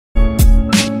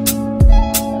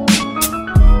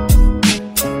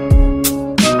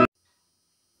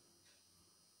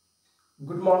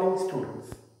morning, students.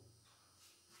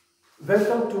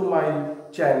 Welcome to my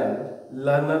channel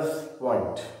Learner's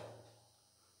Point.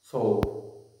 So,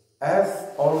 as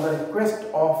on the request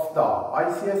of the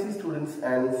ICSE students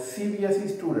and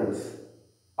CBSE students,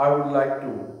 I would like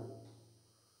to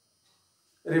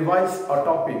revise a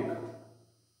topic: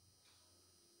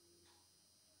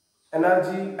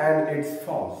 energy and its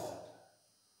forms.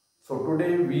 So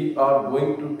today we are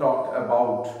going to talk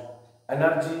about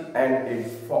energy and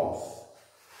its forms.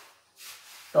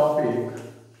 Topic: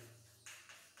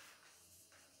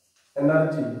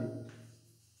 energy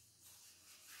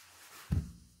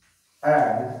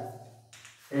and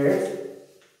its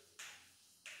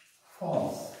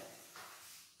forms.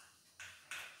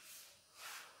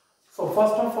 So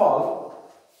first of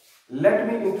all, let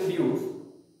me introduce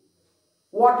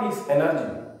what is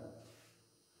energy.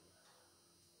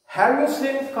 Have you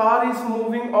seen car is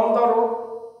moving on the road?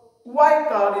 Why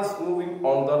car is moving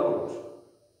on the road?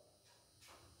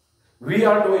 We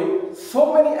are doing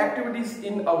so many activities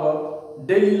in our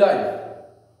daily life.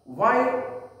 Why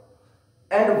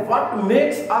and what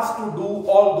makes us to do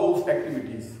all those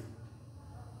activities?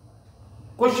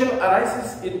 Question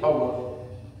arises in our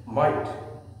mind.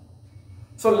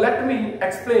 So let me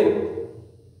explain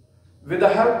with the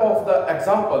help of the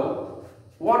example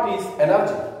what is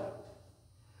energy.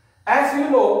 As you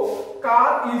know,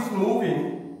 car is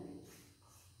moving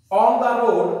on the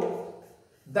road.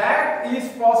 That is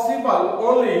possible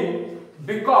only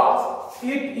because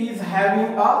it is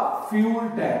having a fuel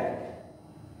tank.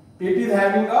 It is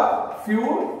having a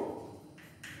fuel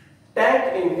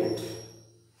tank in it.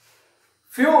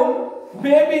 Fuel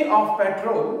may be of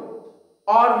petrol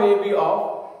or may be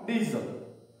of diesel.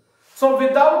 So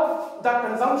without the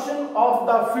consumption of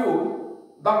the fuel,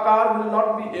 the car will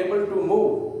not be able to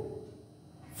move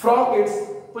from its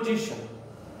position.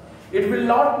 It will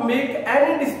not make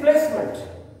any displacement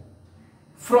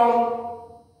from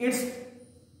its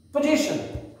position.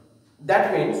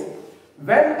 That means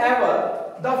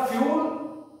whenever the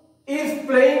fuel is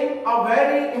playing a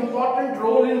very important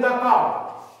role in the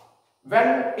car,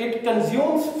 when it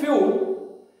consumes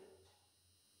fuel,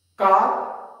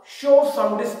 car shows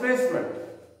some displacement.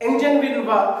 Engine will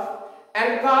work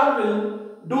and car will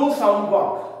do some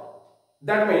work.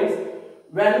 That means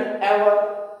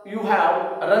whenever you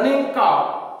have a running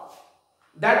car,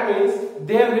 that means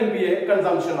there will be a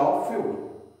consumption of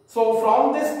fuel. So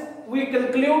from this we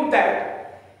conclude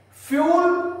that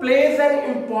fuel plays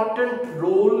an important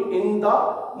role in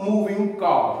the moving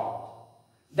car.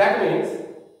 That means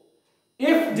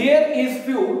if there is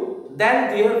fuel,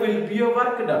 then there will be a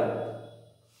work done.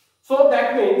 So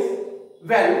that means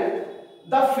when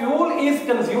the fuel is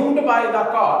consumed by the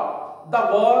car,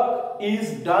 the work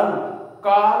is done.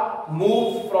 Car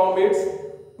moves from its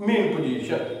mean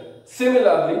position.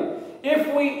 Similarly,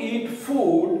 if we eat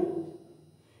food,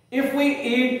 if we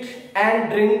eat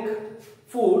and drink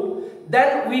food,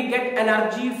 then we get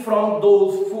energy from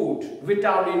those food,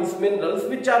 vitamins, minerals,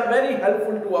 which are very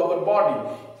helpful to our body.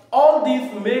 All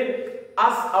these makes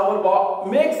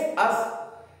us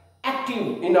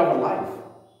active in our life,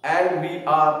 and we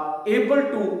are able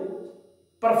to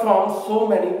perform so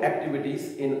many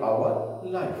activities in our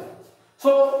life.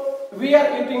 So we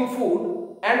are eating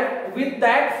food, and with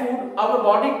that food our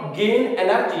body gain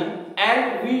energy,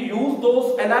 and we use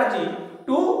those energy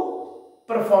to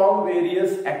perform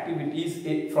various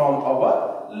activities from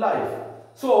our life.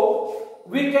 So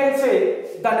we can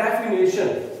say the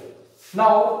definition.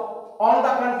 Now on the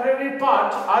contrary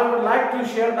part, I would like to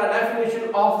share the definition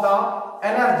of the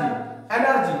energy.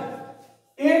 Energy,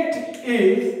 it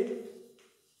is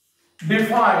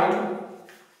defined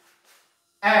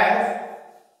as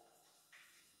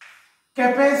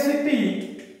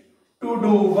capacity to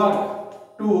do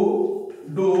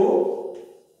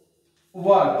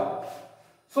work.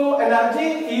 So energy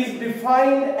is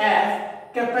defined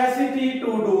as capacity to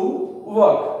do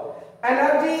work.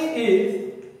 Energy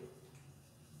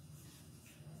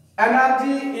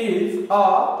is a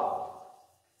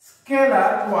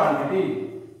scalar quantity.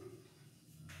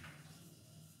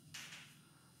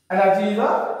 Energy is a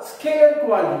scalar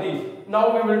quantity. Now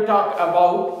we will talk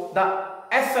about the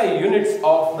SI units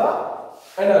of the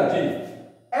energy.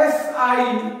 SI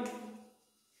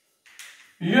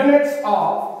units of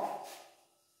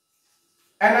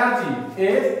energy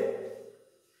is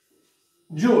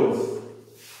joules,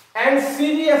 and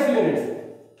CDS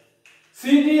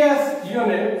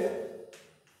units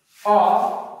of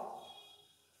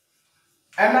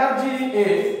energy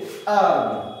is erg.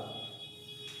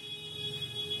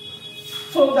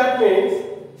 So that means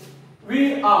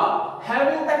we are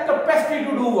having the capacity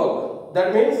to do work.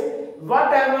 That means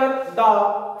whatever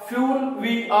the fuel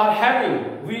we are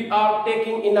having. We are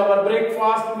taking in our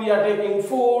breakfast, we are taking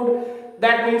food.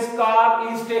 That means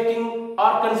car is taking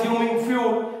or consuming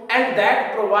fuel, and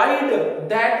that provide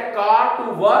that car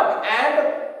to work,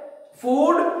 and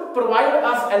food provide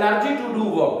us energy to do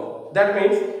work. That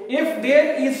means if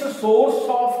there is a source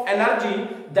of energy,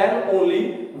 then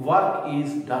only work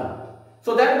is done.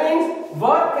 So that means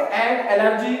work and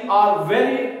energy are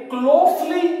very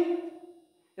closely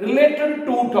related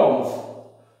two terms.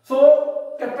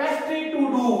 So capacity to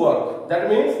do work, that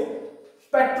means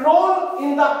petrol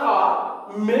in the car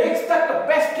makes the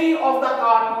capacity of the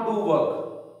car to do work.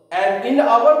 And in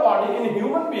our body, in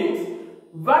human beings,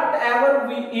 whatever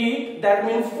we eat, that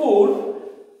means food,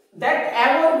 that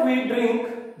ever we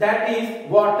drink, that is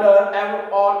water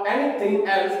or anything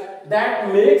else, that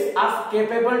makes us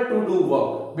capable to do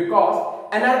work, because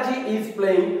energy is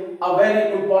playing a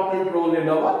very important role in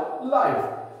our life.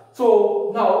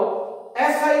 So now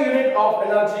SI unit of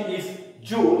energy is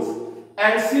joules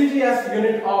and CGS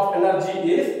unit of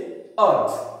energy is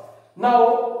ergs.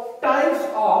 Now types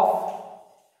of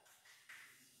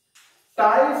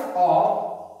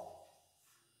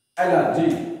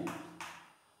energy,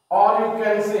 or you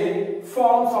can say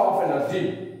forms of energy,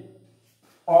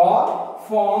 or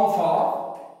forms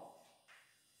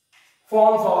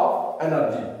of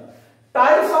energy.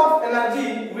 Types of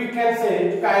energy, we can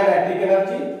say kinetic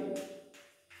energy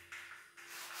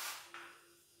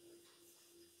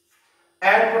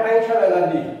and potential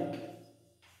energy.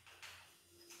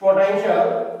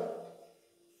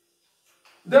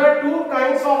 There are two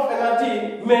kinds of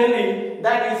energy mainly,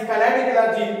 that is kinetic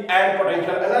energy and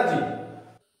potential energy.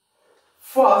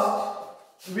 First,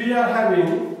 we are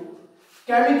having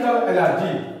chemical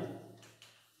energy.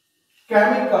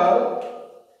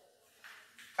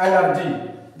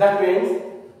 That means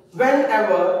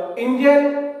whenever Indian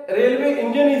railway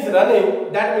engine is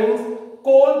running, that means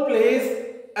coal plays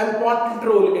important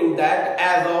role in that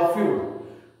as a fuel.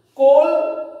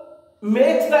 Coal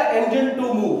makes the engine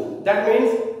to move. That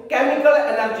means chemical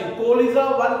energy. Coal is a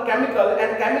one chemical,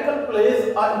 and chemical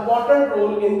plays an important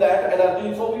role in that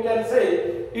energy. So we can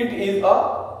say it is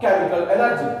a chemical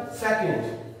energy. Second,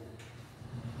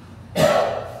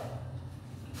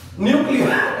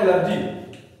 nuclear energy.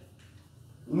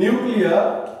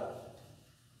 Nuclear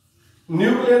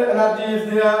energy is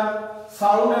there,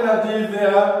 sound energy is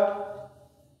there.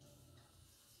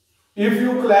 If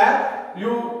you clap,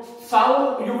 you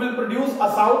will produce a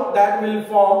sound, that will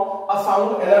form a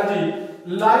sound energy.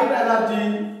 Light energy,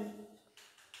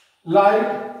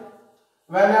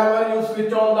 whenever you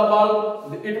switch on the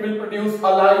bulb, it will produce a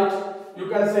light. You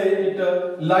can say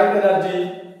it light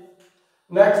energy.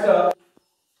 Next,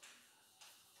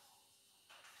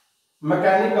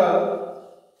 mechanical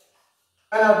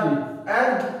energy,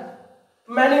 and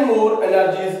many more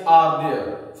energies are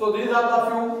there. So these are the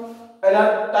few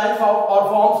types of or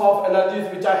forms of energies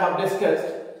which I have discussed.